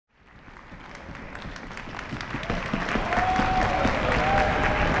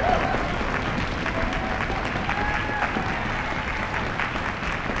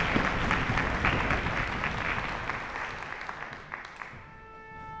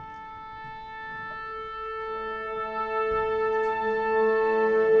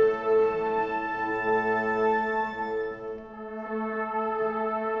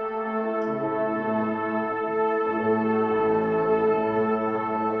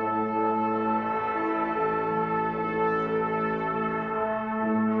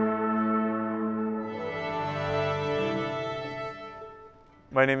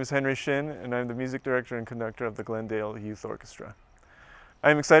My name is Henry Shin, and I'm the music director and conductor of the Glendale Youth Orchestra.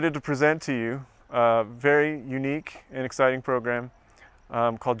 I'm excited to present to you a very unique and exciting program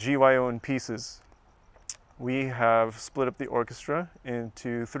called GYO in Pieces. We have split up the orchestra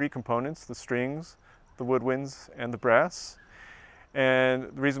into three components: the strings, the woodwinds, and the brass.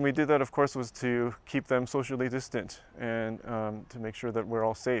 And the reason we did that, of course, was to keep them socially distant and to make sure that we're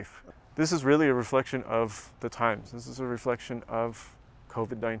all safe. This is really a reflection of the times. This is a reflection of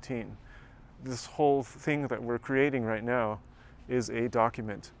COVID-19. This whole thing that we're creating right now is a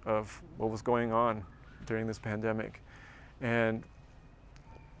document of what was going on during this pandemic. And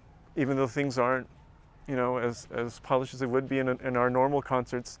even though things aren't, as polished as they would be in our normal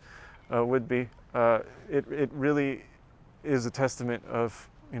concerts would be, it really is a testament of,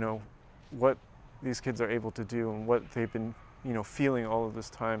 what these kids are able to do and what they've been, feeling all of this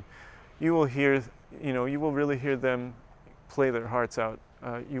time. You will hear, you will really hear them play their hearts out.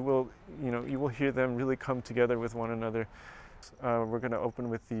 You will hear them really come together with one another. We're going to open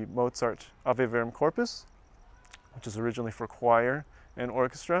with the Mozart Verum Corpus, which is originally for choir and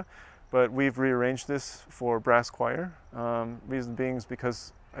orchestra, but we've rearranged this for brass choir. Reason being is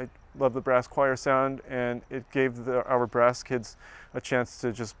because I love the brass choir sound, and it gave our brass kids a chance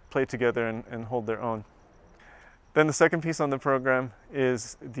to just play together and hold their own. Then the second piece on the program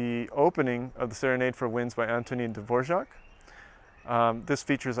is the opening of the Serenade for Winds by Antonin Dvorak. This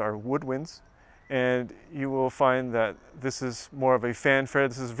features our woodwinds, and you will find that this is more of a fanfare.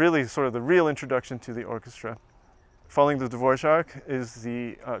 This is really sort of the real introduction to the orchestra. Following the Dvorak is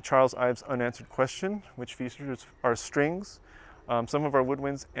the Charles Ives Unanswered Question, which features our strings, some of our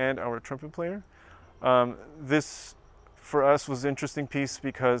woodwinds, and our trumpet player. This, for us, was an interesting piece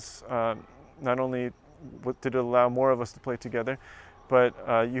because not only did it allow more of us to play together, but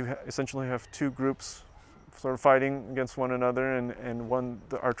you essentially have two groups sort of fighting against one another, and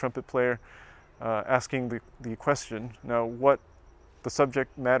our trumpet player asking the question. Now, what the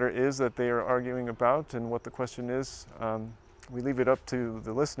subject matter is that they are arguing about and what the question is, we leave it up to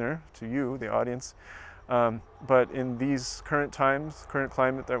the listener, to you, the audience. But in these current times, current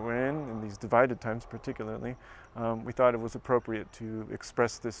climate that we're in these divided times particularly, we thought it was appropriate to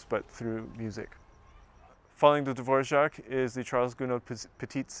express this, but through music. Following the Dvorak is the Charles Gounod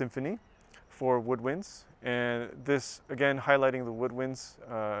Petite Symphonie for woodwinds, and this, again, highlighting the woodwinds.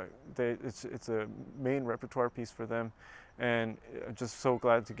 It's a main repertoire piece for them, and I'm just so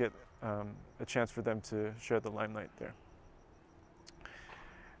glad to get a chance for them to share the limelight there.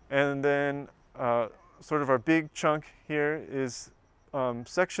 And then sort of our big chunk here is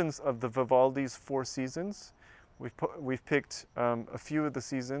sections of the Vivaldi's Four Seasons. We've picked a few of the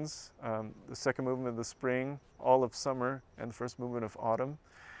seasons, the second movement of the spring, all of summer, and the first movement of autumn.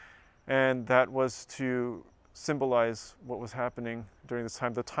 And that was to symbolize what was happening during this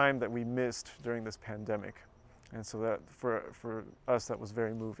time, the time that we missed during this pandemic. And so that, for us, that was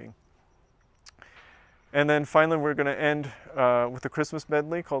very moving. And then finally, we're going to end with a Christmas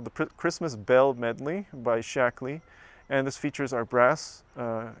medley called the Christmas Bell Medley by Shackley. And this features our brass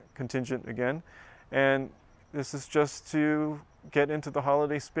contingent again. And this is just to get into the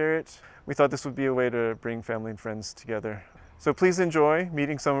holiday spirit. We thought this would be a way to bring family and friends together. So please enjoy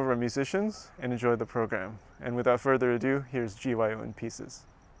meeting some of our musicians and enjoy the program. And without further ado, here's GYO in Pieces.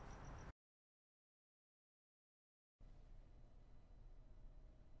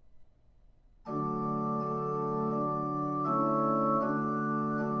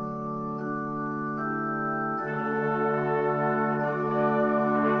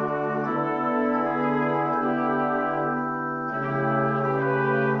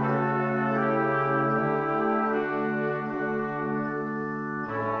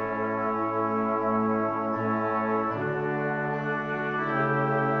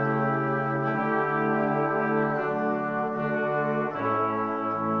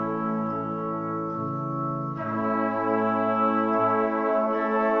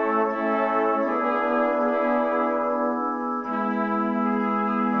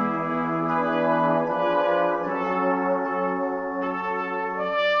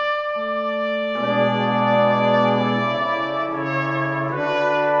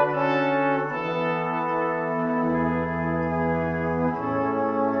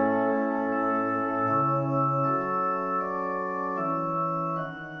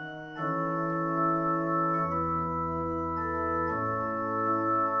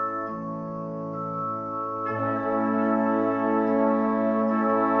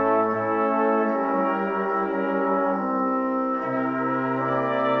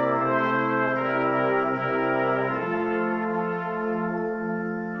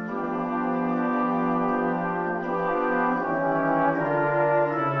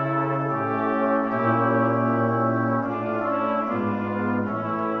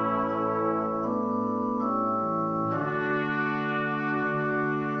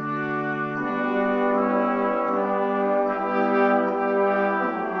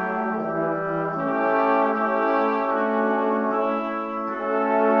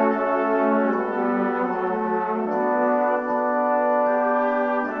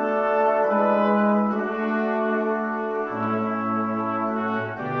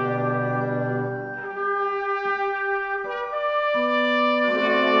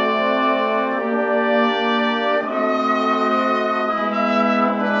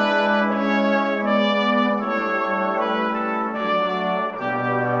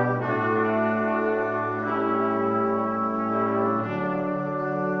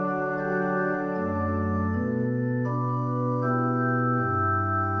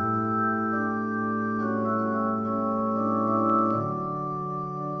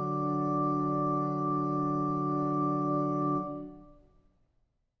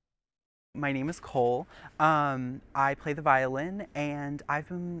 my name is Cole. I play the violin, and I've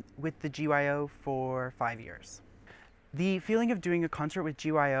been with the GYO for 5 years. The feeling of doing a concert with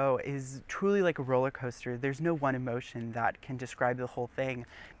GYO is truly like a roller coaster. There's no one emotion that can describe the whole thing.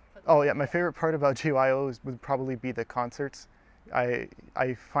 Oh yeah, my favorite part about GYO would probably be the concerts. I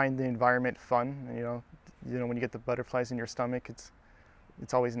find the environment fun. You know when you get the butterflies in your stomach,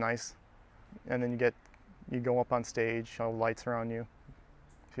 it's always nice. And then you go up on stage, all lights around you.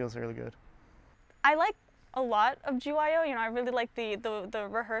 It feels really good. I like a lot of GYO. I really like the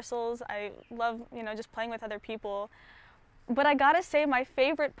rehearsals. I love just playing with other people. But I gotta say, my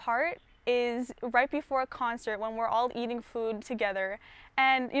favorite part is right before a concert when we're all eating food together.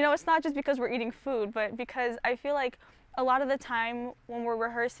 And it's not just because we're eating food, but because I feel like a lot of the time when we're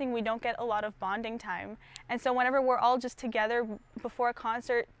rehearsing, we don't get a lot of bonding time. And so whenever we're all just together before a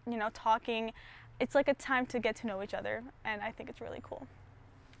concert, talking, it's like a time to get to know each other. And I think it's really cool.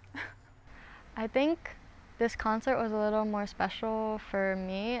 I think this concert was a little more special for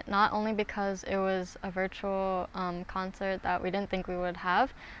me, not only because it was a virtual concert that we didn't think we would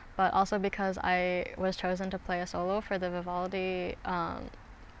have, but also because I was chosen to play a solo for the Vivaldi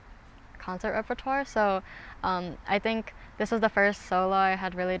concert repertoire. So I think this is the first solo I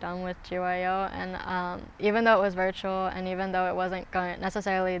had really done with GYO, and even though it was virtual and even though it wasn't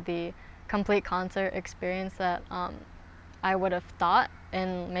necessarily the complete concert experience that I would have thought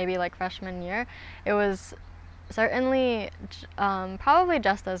in maybe like freshman year, it was certainly probably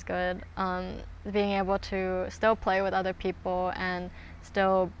just as good, being able to still play with other people and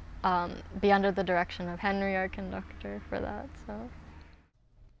still be under the direction of Henry, our conductor, for that. So.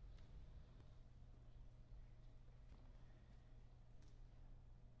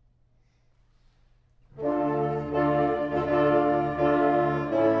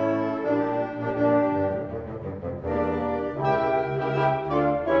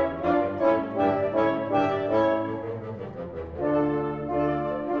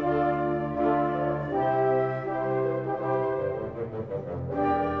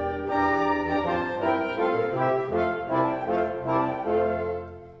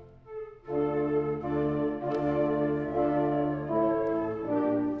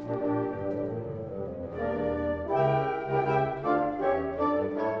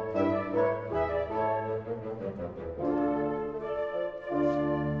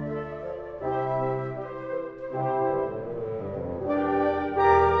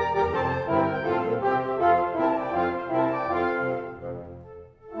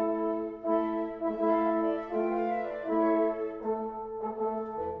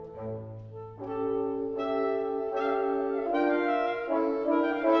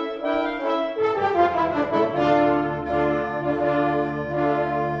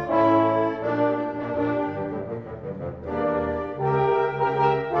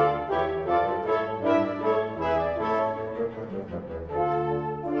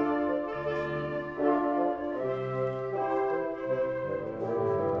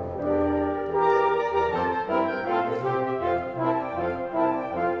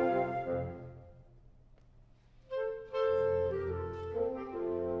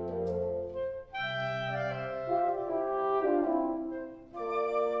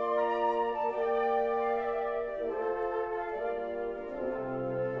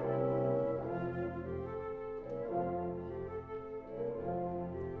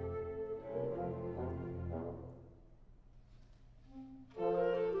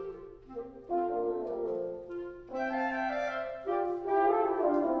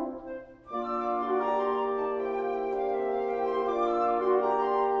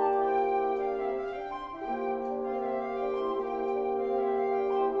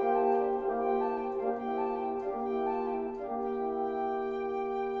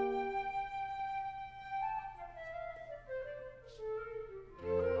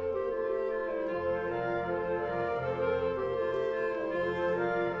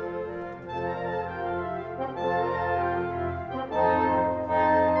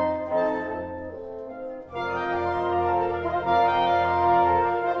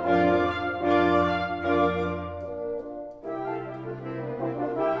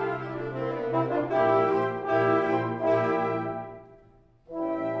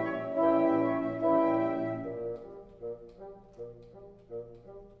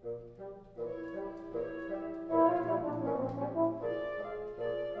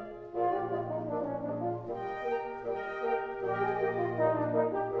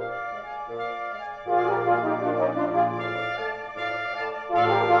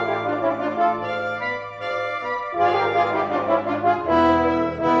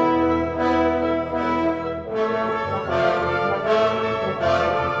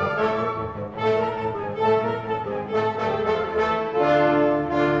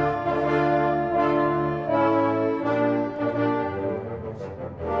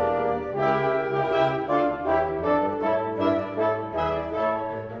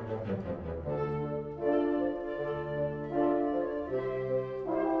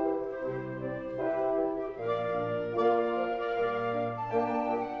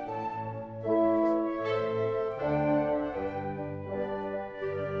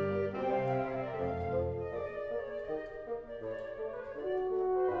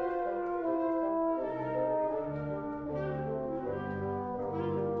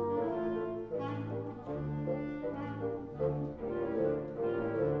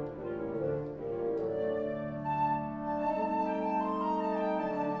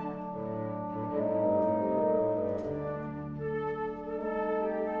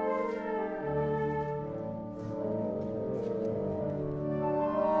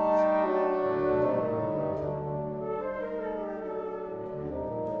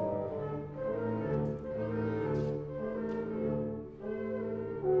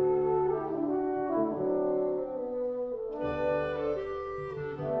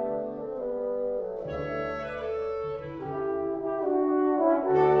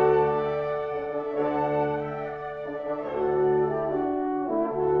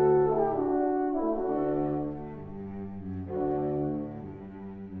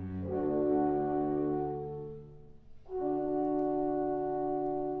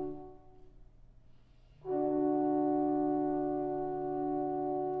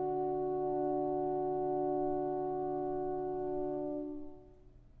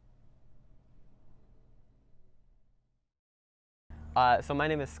 So my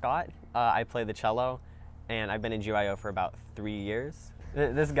name is Scott. I play the cello, and I've been in GYO for about 3 years.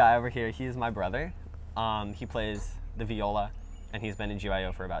 This guy over here, he's my brother. He plays the viola, and he's been in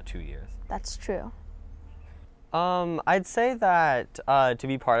GYO for about 2 years. That's true. I'd say that to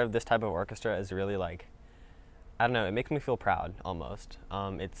be part of this type of orchestra is really like, I don't know, it makes me feel proud almost.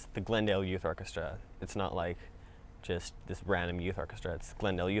 It's the Glendale Youth Orchestra. It's not like just this random youth orchestra. It's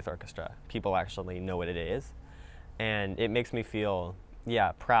Glendale Youth Orchestra. People actually know what it is. And it makes me feel,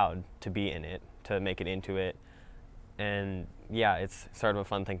 yeah, proud to be in it, to make it into it. And yeah, it's sort of a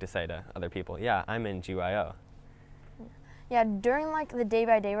fun thing to say to other people. Yeah, I'm in GYO. Yeah, during like the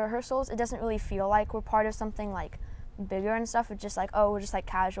day-by-day rehearsals, it doesn't really feel like we're part of something like bigger and stuff. It's just like, oh, we're just like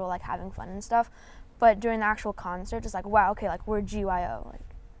casual, like having fun and stuff. But during the actual concert, it's like, wow, okay, like we're GYO. Like,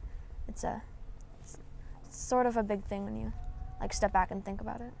 it's sort of a big thing when you like step back and think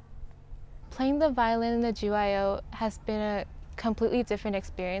about it. Playing the violin in the GYO has been a completely different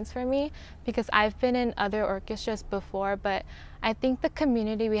experience for me because I've been in other orchestras before, but I think the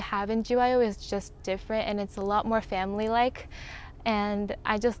community we have in GYO is just different and it's a lot more family-like. And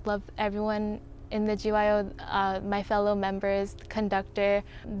I just love everyone in the GYO, my fellow members, the conductor.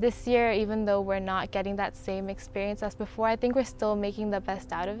 This year, even though we're not getting that same experience as before, I think we're still making the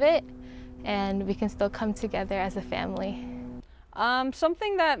best out of it and we can still come together as a family.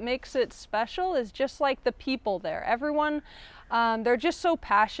 Something that makes it special is just like the people there. Everyone, they're just so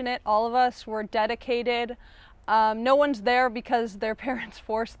passionate. All of us, we're dedicated. No one's there because their parents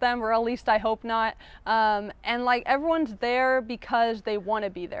forced them, or at least I hope not. And like everyone's there because they want to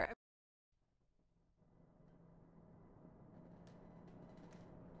be there.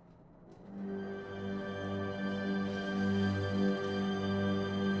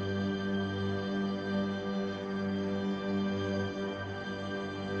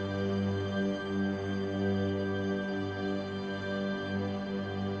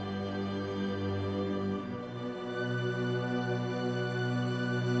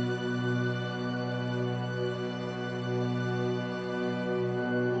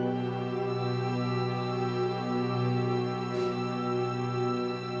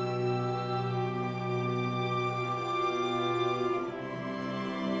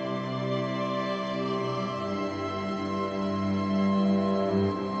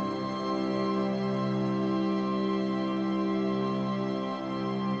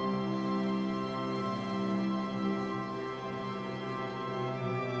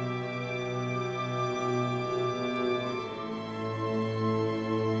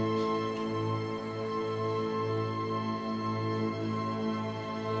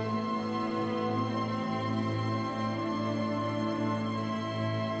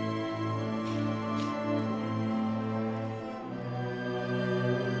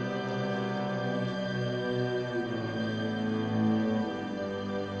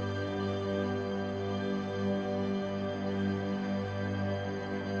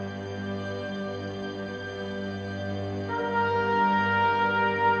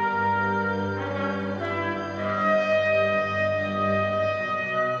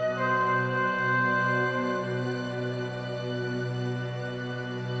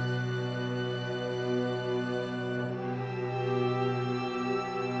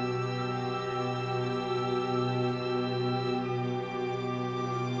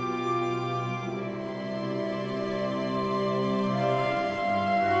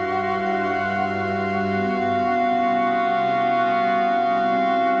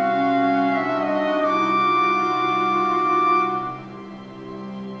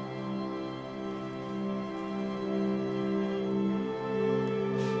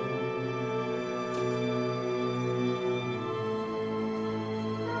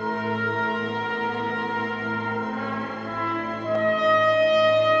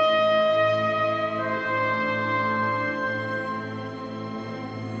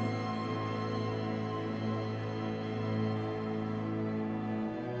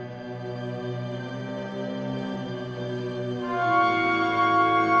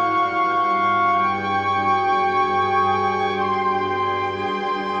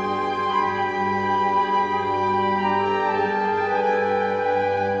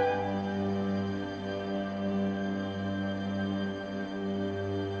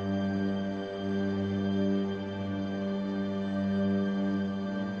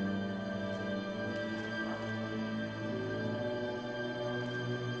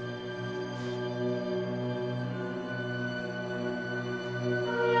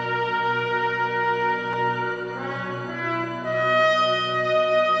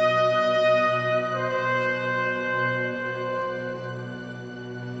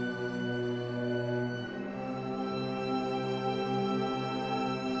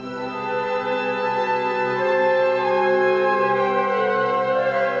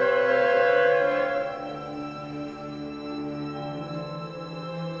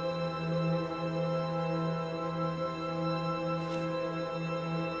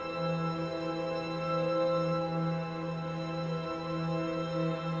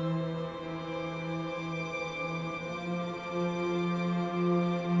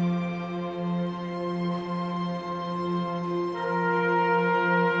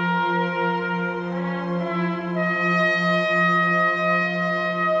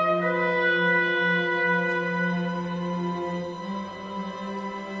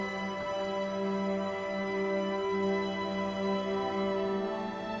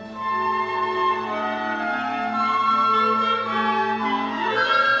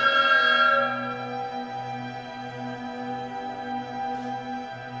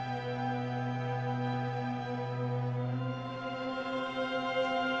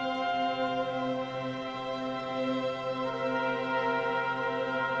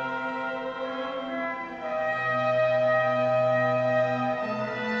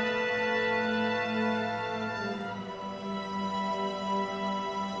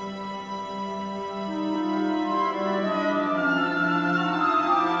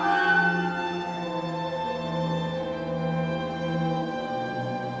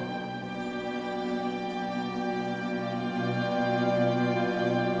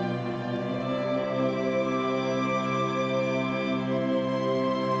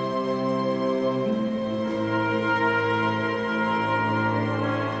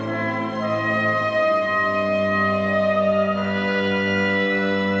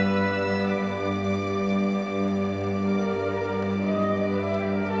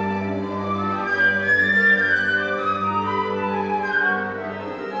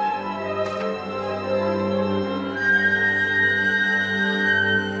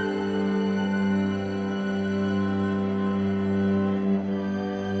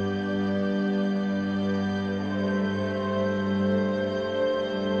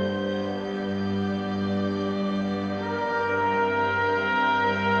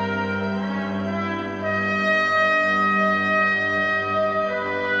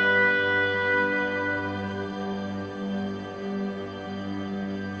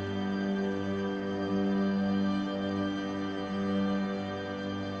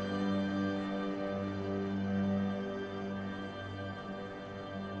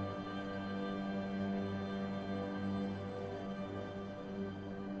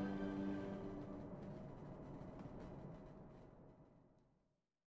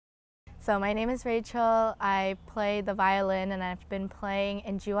 So my name is Rachel. I play the violin and I've been playing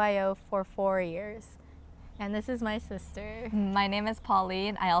in GYO for 4 years. And this is my sister. My name is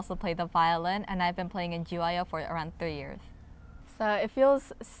Pauline. I also play the violin and I've been playing in GYO for around 3 years. So it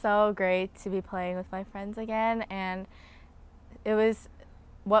feels so great to be playing with my friends again, and it was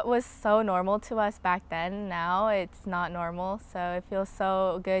what was so normal to us back then. Now it's not normal, so it feels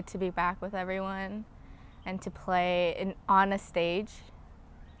so good to be back with everyone and to play on a stage.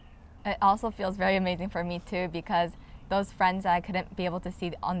 It also feels very amazing for me too, because those friends that I couldn't be able to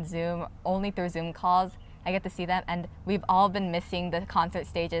see on Zoom, only through Zoom calls, I get to see them, and we've all been missing the concert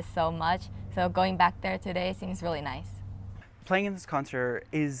stages so much. So going back there today seems really nice. Playing in this concert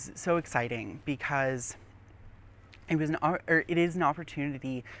is so exciting because it is an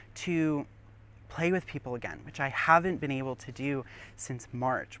opportunity to play with people again, which I haven't been able to do since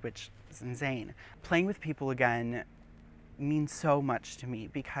March, which is insane. Playing with people again means so much to me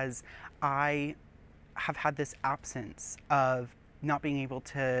because I have had this absence of not being able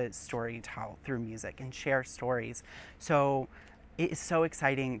to story tell through music and share stories. So it is so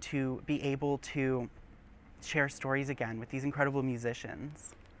exciting to be able to share stories again with these incredible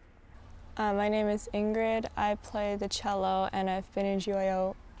musicians. My name is Ingrid. I play the cello and I've been in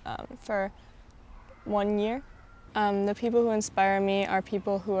GYO for 1 year. The people who inspire me are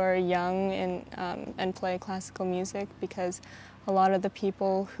people who are young and play classical music, because a lot of the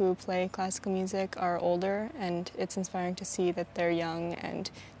people who play classical music are older, and it's inspiring to see that they're young and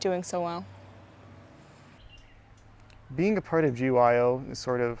doing so well. Being a part of GYO is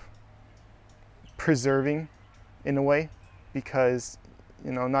sort of preserving in a way, because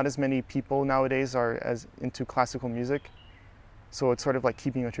not as many people nowadays are as into classical music, so it's sort of like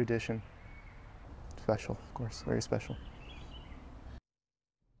keeping a tradition. Special, of course, very special.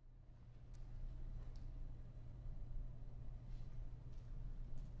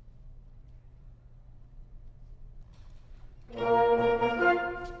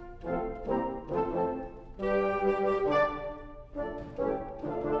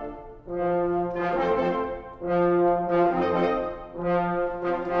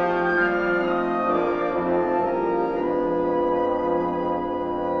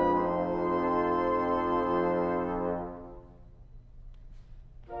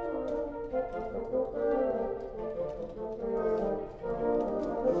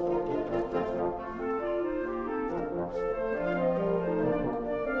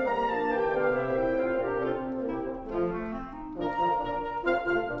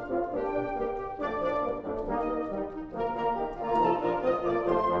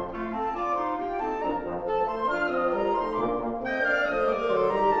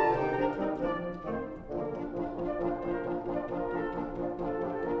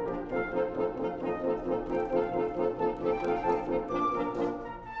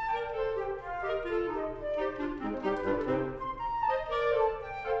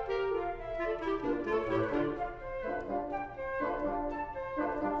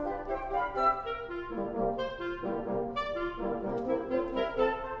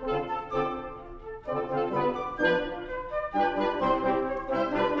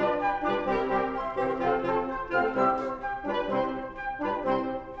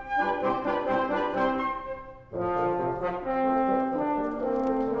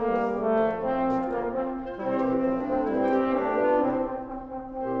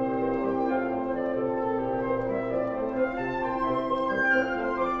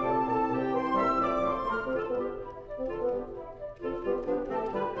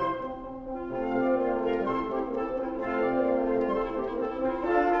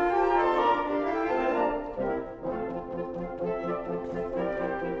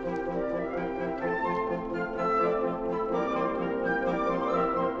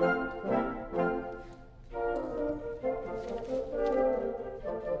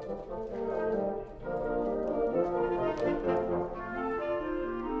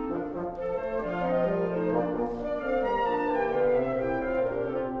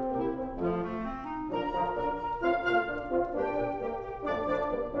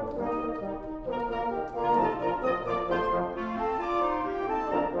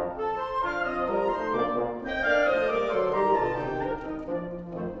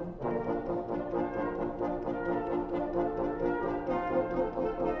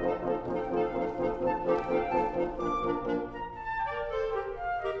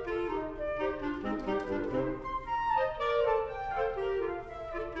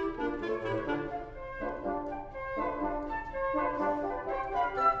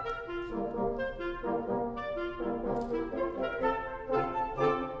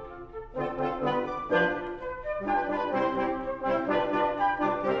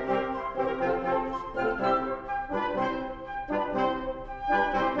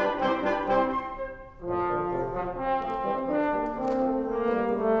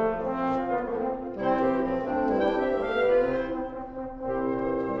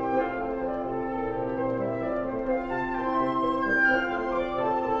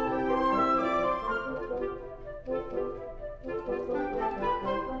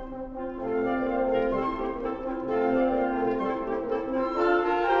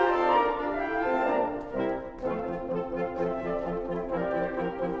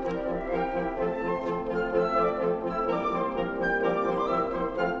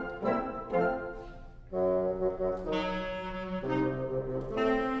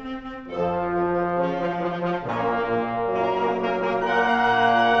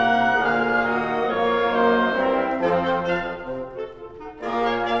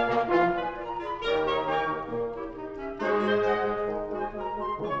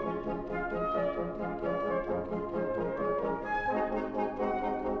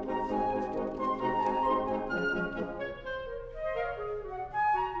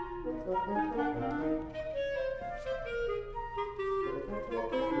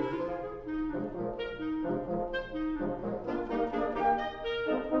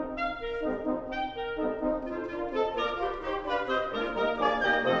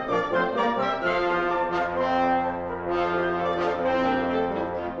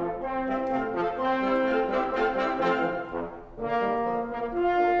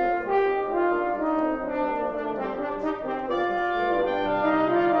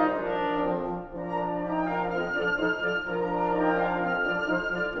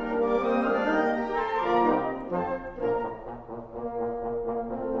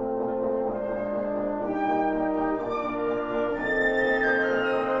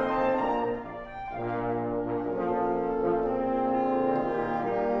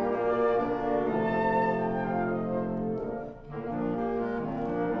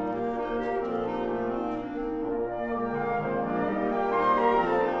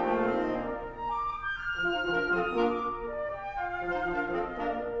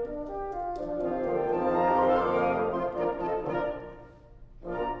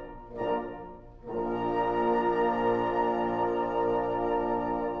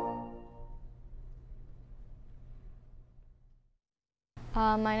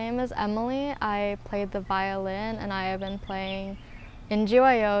 My name is Emily. I played the violin and I have been playing in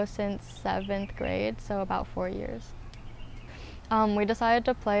GYO since 7th grade, so about 4 years. We decided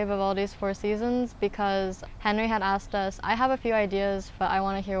to play Vivaldi's Four Seasons because Henry had asked us, I have a few ideas, but I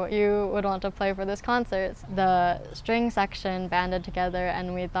want to hear what you would want to play for this concert. The string section banded together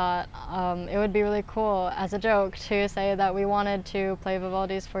and we thought it would be really cool as a joke to say that we wanted to play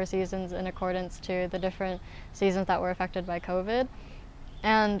Vivaldi's Four Seasons in accordance to the different seasons that were affected by COVID.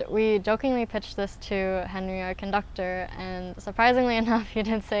 And we jokingly pitched this to Henry, our conductor, and surprisingly enough, he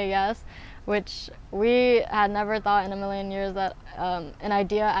did say yes, which we had never thought in a million years that an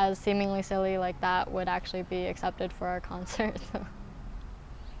idea as seemingly silly like that would actually be accepted for our concert.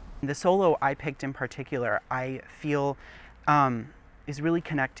 The solo I picked in particular, I feel is really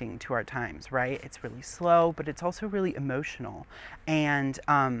connecting to our times, right? It's really slow, but it's also really emotional. And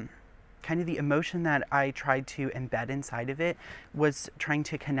kind of the emotion that I tried to embed inside of it was trying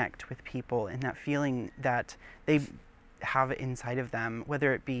to connect with people and that feeling that they have inside of them,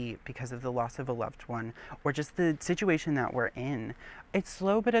 whether it be because of the loss of a loved one or just the situation that we're in. It's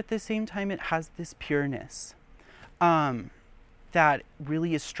slow, but at the same time, it has this pureness that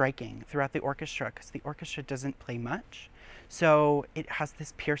really is striking throughout the orchestra, because the orchestra doesn't play much. So it has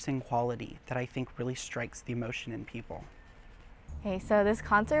this piercing quality that I think really strikes the emotion in people. Okay, so this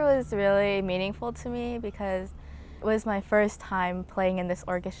concert was really meaningful to me because it was my first time playing in this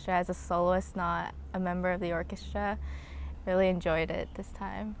orchestra as a soloist, not a member of the orchestra. Really enjoyed it this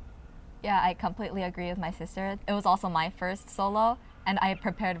time. Yeah, I completely agree with my sister. It was also my first solo, and I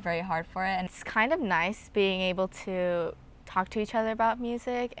prepared very hard for it. And it's kind of nice being able to talk to each other about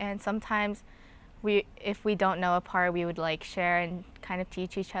music, and sometimes if we don't know a part, we would like share and kind of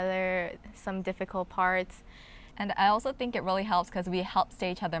teach each other some difficult parts. And I also think it really helps because we help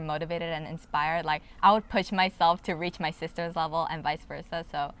stay each other motivated and inspired. Like, I would push myself to reach my sister's level and vice versa,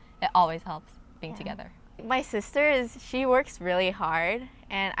 so it always helps being together. My sister she works really hard,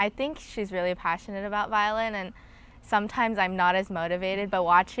 and I think she's really passionate about violin, and sometimes I'm not as motivated, but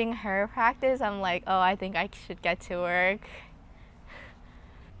watching her practice, I'm like, oh, I think I should get to work.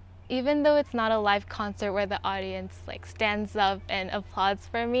 Even though it's not a live concert where the audience like stands up and applauds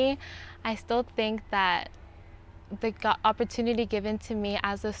for me, I still think that the opportunity given to me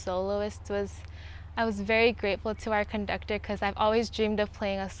as a soloist I was very grateful to our conductor because I've always dreamed of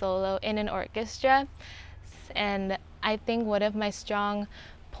playing a solo in an orchestra. And I think one of my strong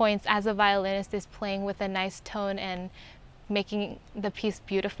points as a violinist is playing with a nice tone and making the piece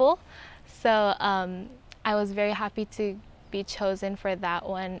beautiful. So I was very happy to be chosen for that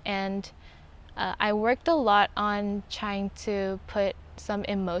one. And I worked a lot on trying to put some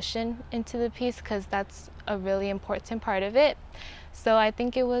emotion into the piece because that's a really important part of it. So I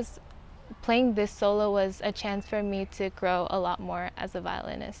think playing this solo was a chance for me to grow a lot more as a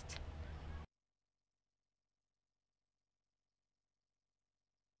violinist.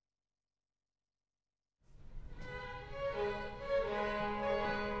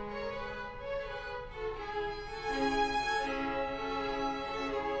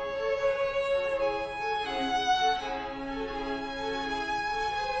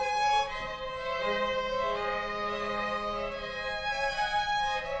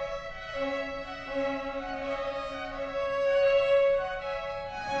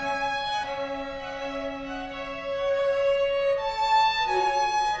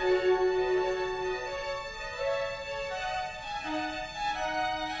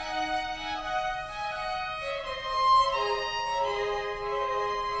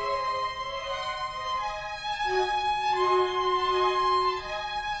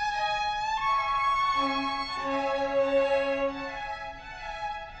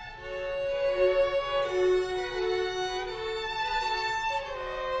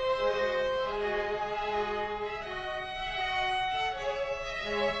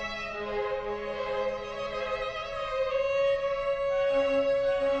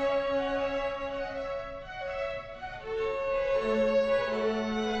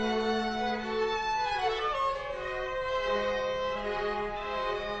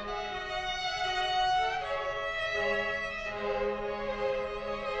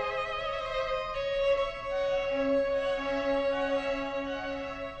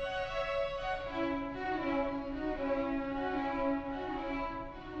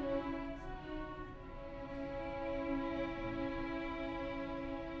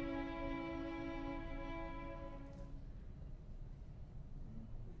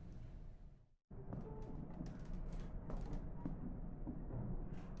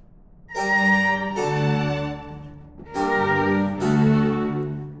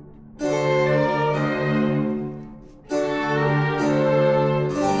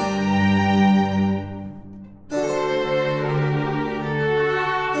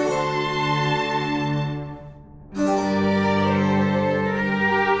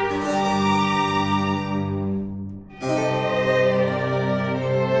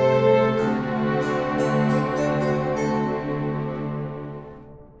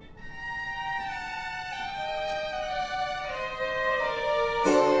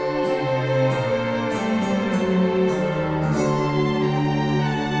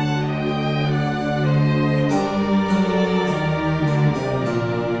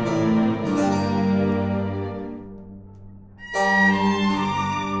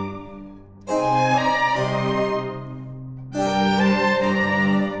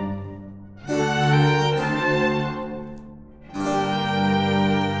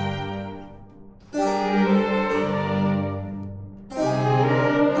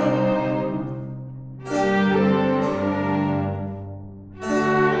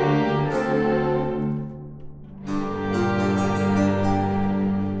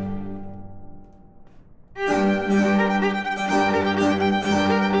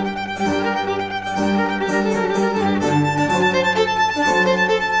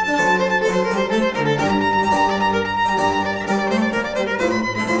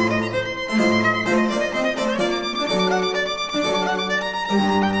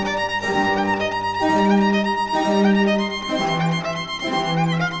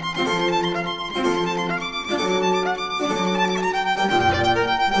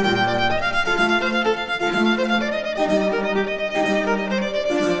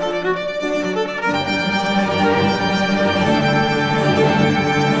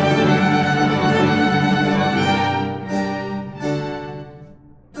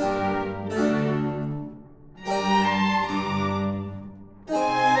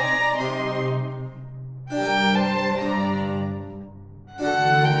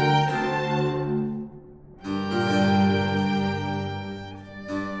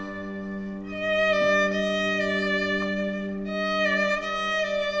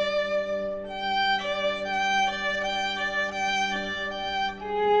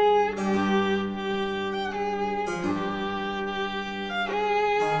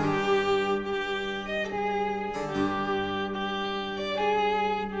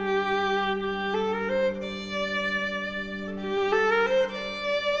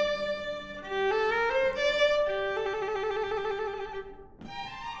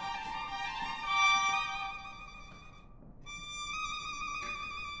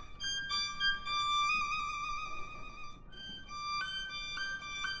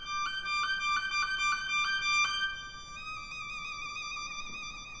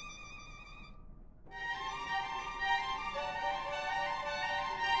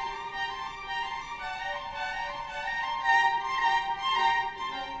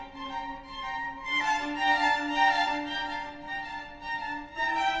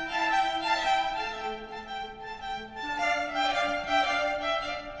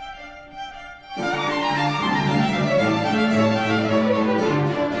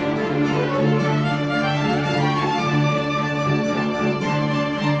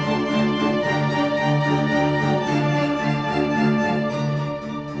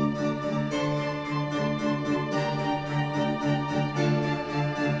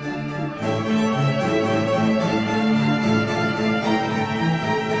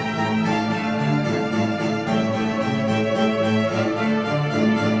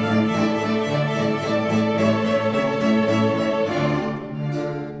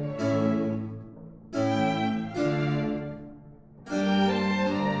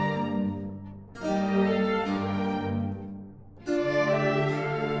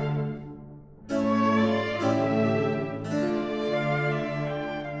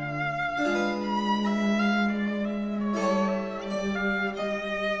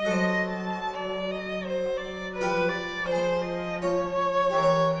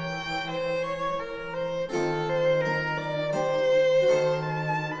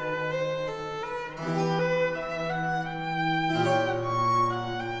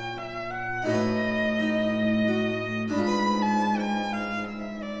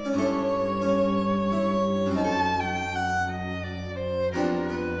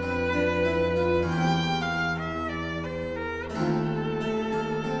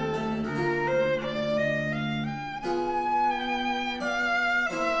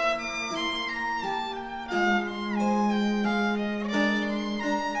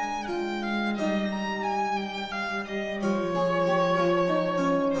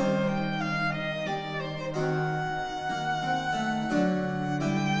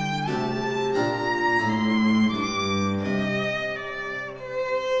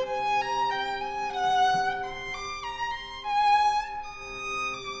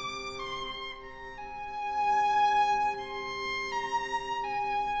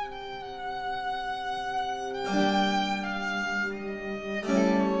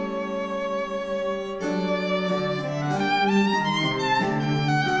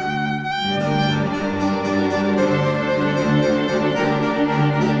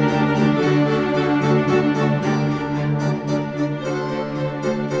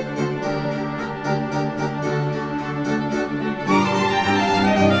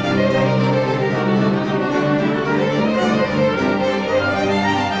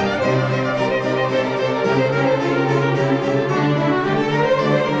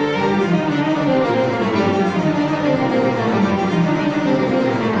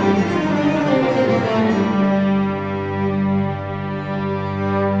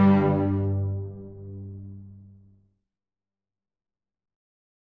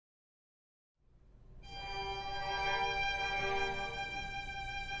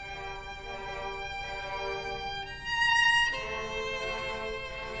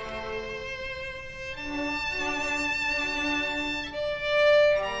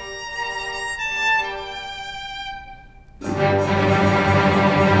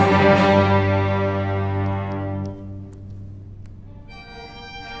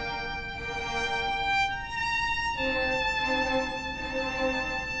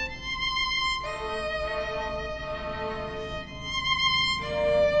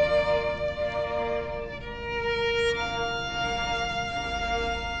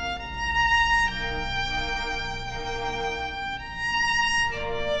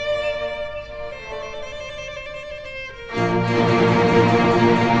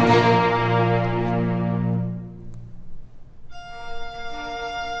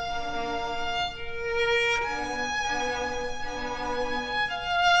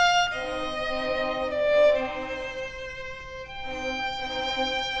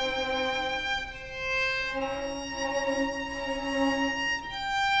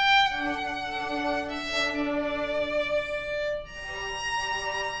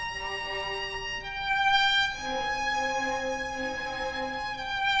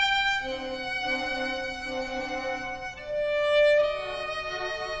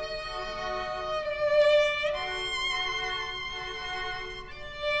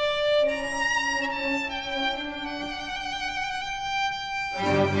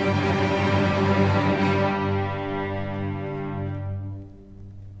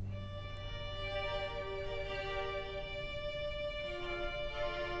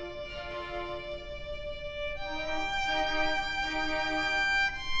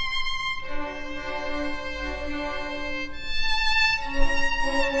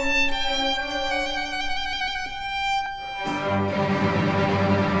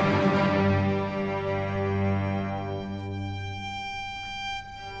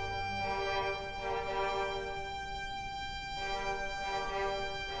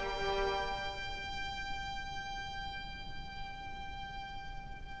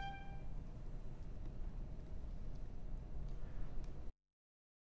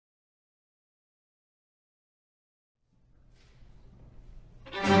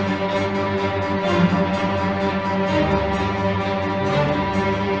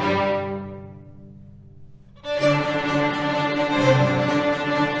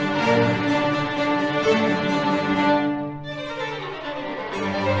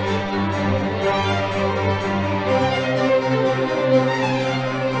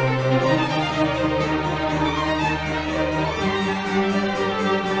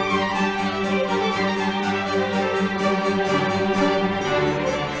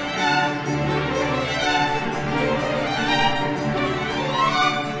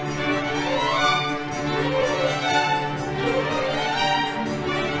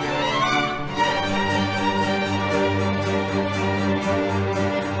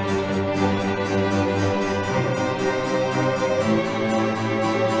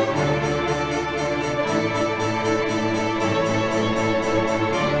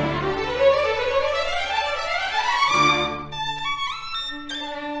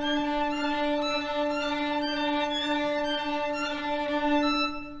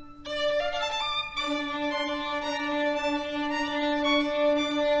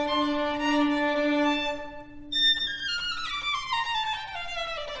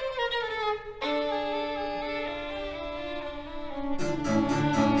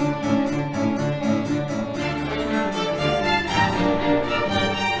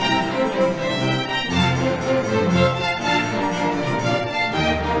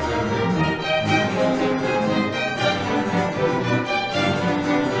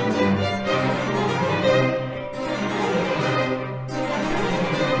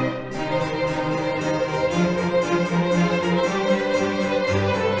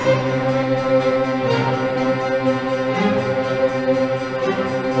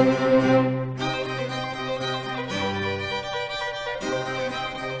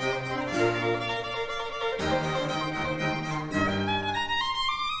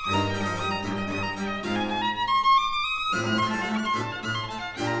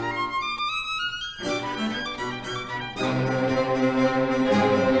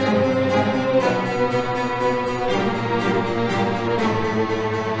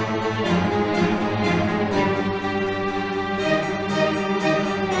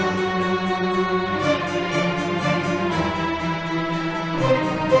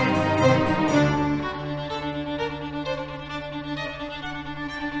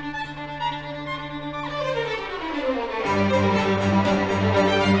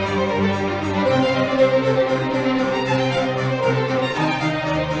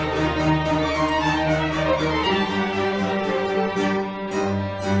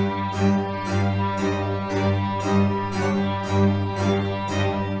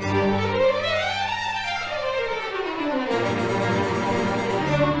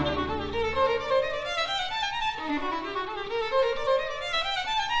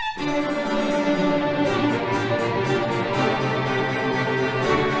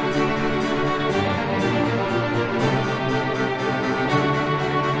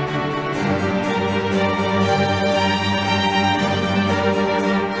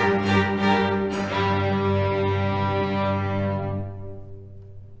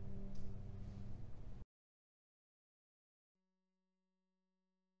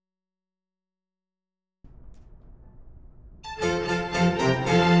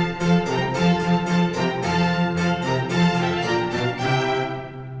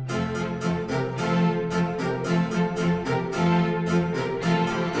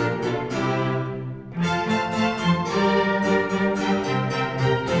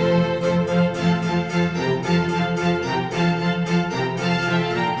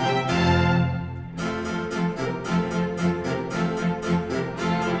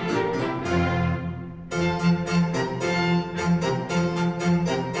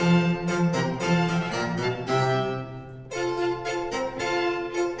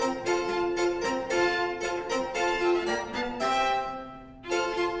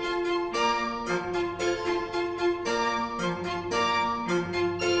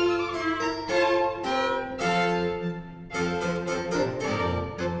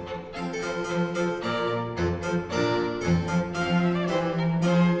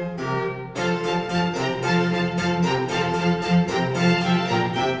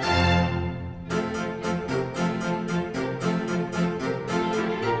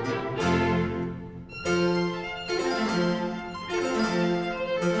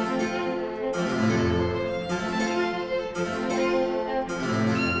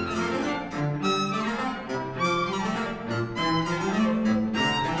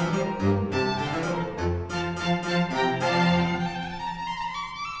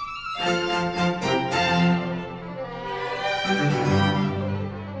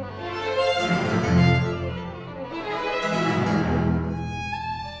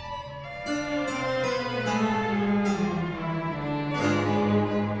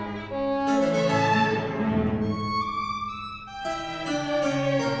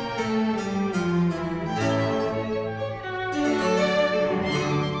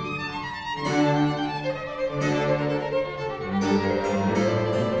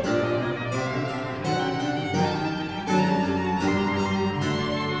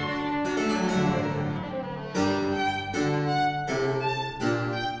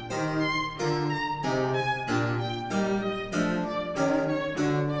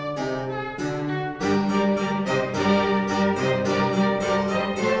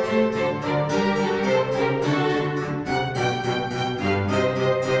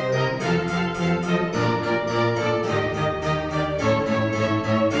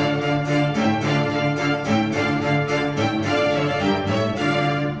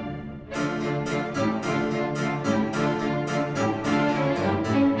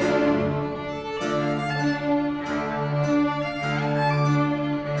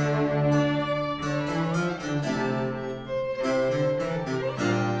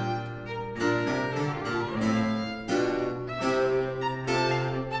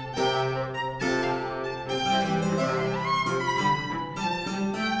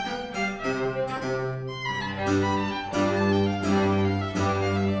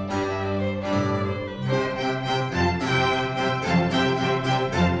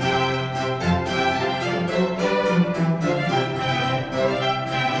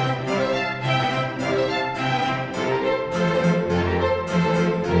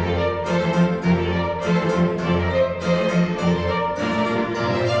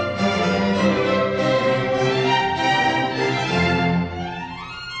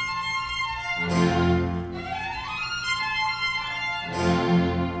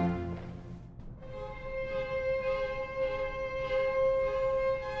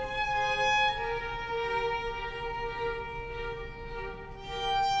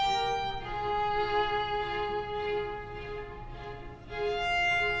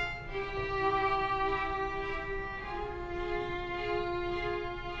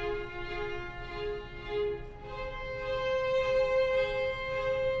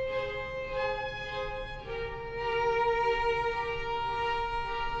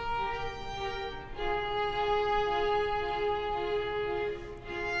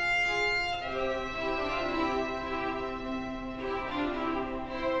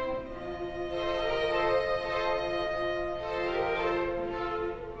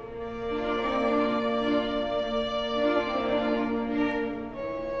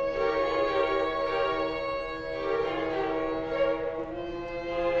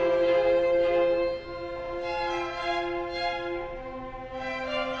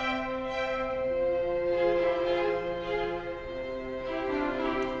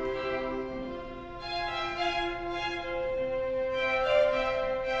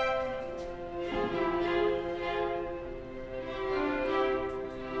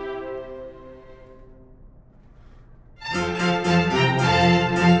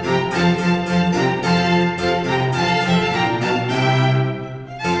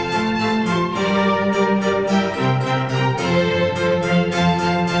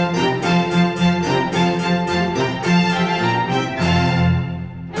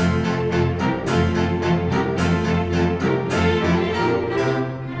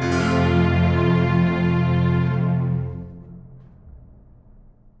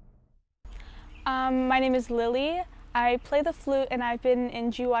 My name is Lily. I play the flute and I've been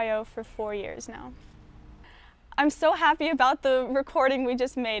in GYO for 4 years now. I'm so happy about the recording we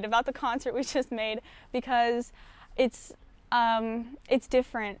just made, about the concert we just made, because it's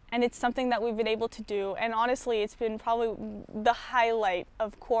different and it's something that we've been able to do, and honestly it's been probably the highlight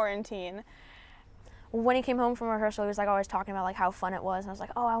of quarantine. When he came home from rehearsal, he was like always talking about like how fun it was, and I was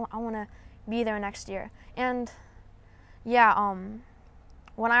like, oh, I want to be there next year. And yeah,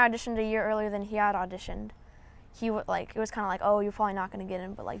 when I auditioned a year earlier than he had auditioned, he would like, it was kind of like, oh, you're probably not going to get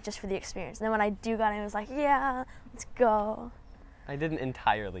in, but like just for the experience. And then when I got in, it was like, yeah, let's go. I didn't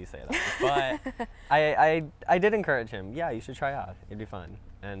entirely say that, but I did encourage him. Yeah, you should try out. It'd be fun.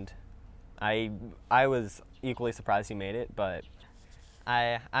 And I was equally surprised he made it, but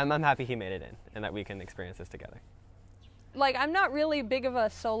I'm happy he made it in and that we can experience this together. Like, I'm not really big of a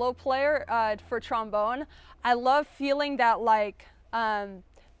solo player for trombone. I love feeling that like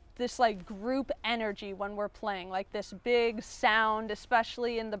this like group energy when we're playing, like this big sound,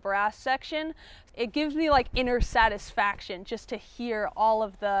 especially in the brass section. It gives me like inner satisfaction just to hear all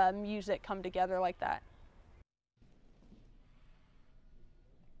of the music come together like that.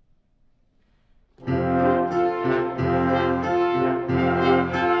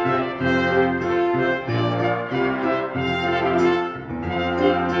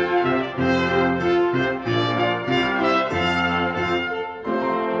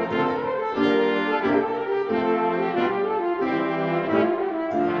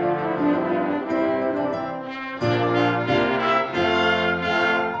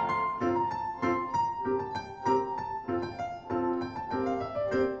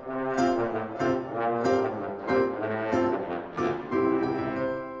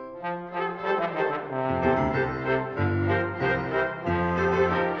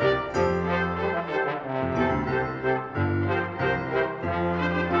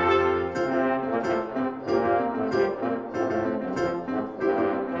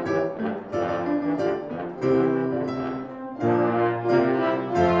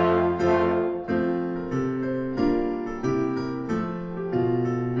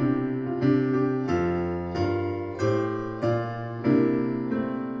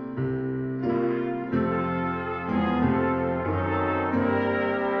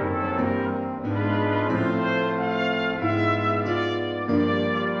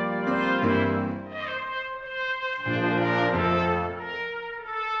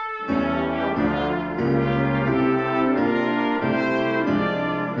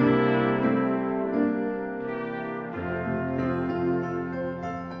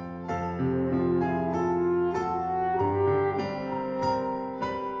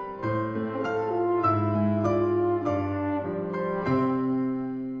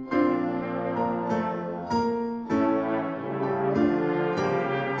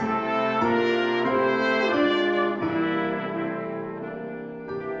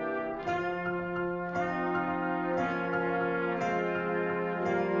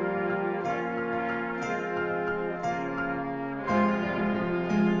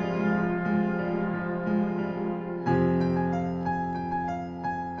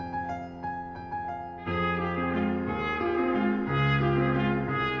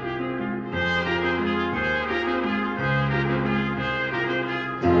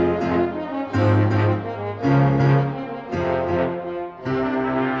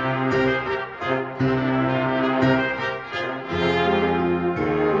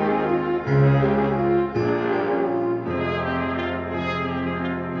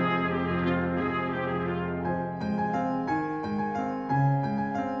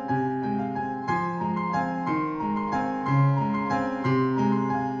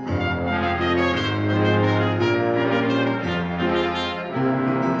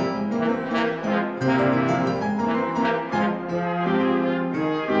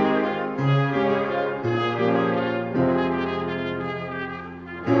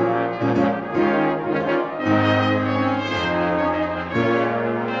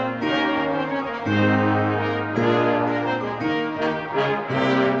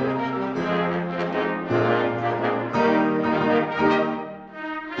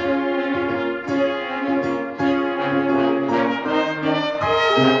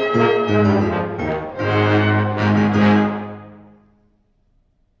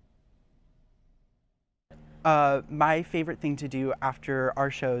 My favorite thing to do after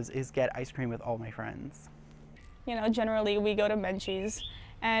our shows is get ice cream with all my friends. You know, generally we go to Menchie's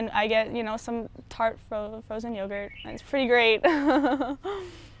and I get, you know, some tart frozen yogurt, and it's pretty great.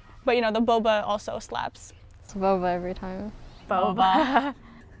 But, you know, the boba also slaps. It's boba every time. Boba.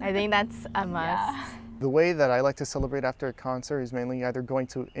 I think that's a must. The way that I like to celebrate after a concert is mainly either going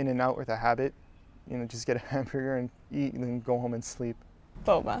to In-N-Out with a habit, you know, just get a hamburger and eat and then go home and sleep.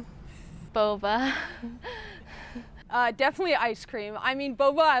 Boba. Boba. Definitely ice cream. I mean,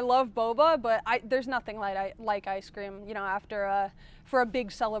 boba, I love boba, but there's nothing like ice cream, you know, after for a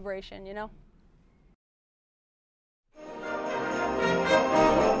big celebration, you know?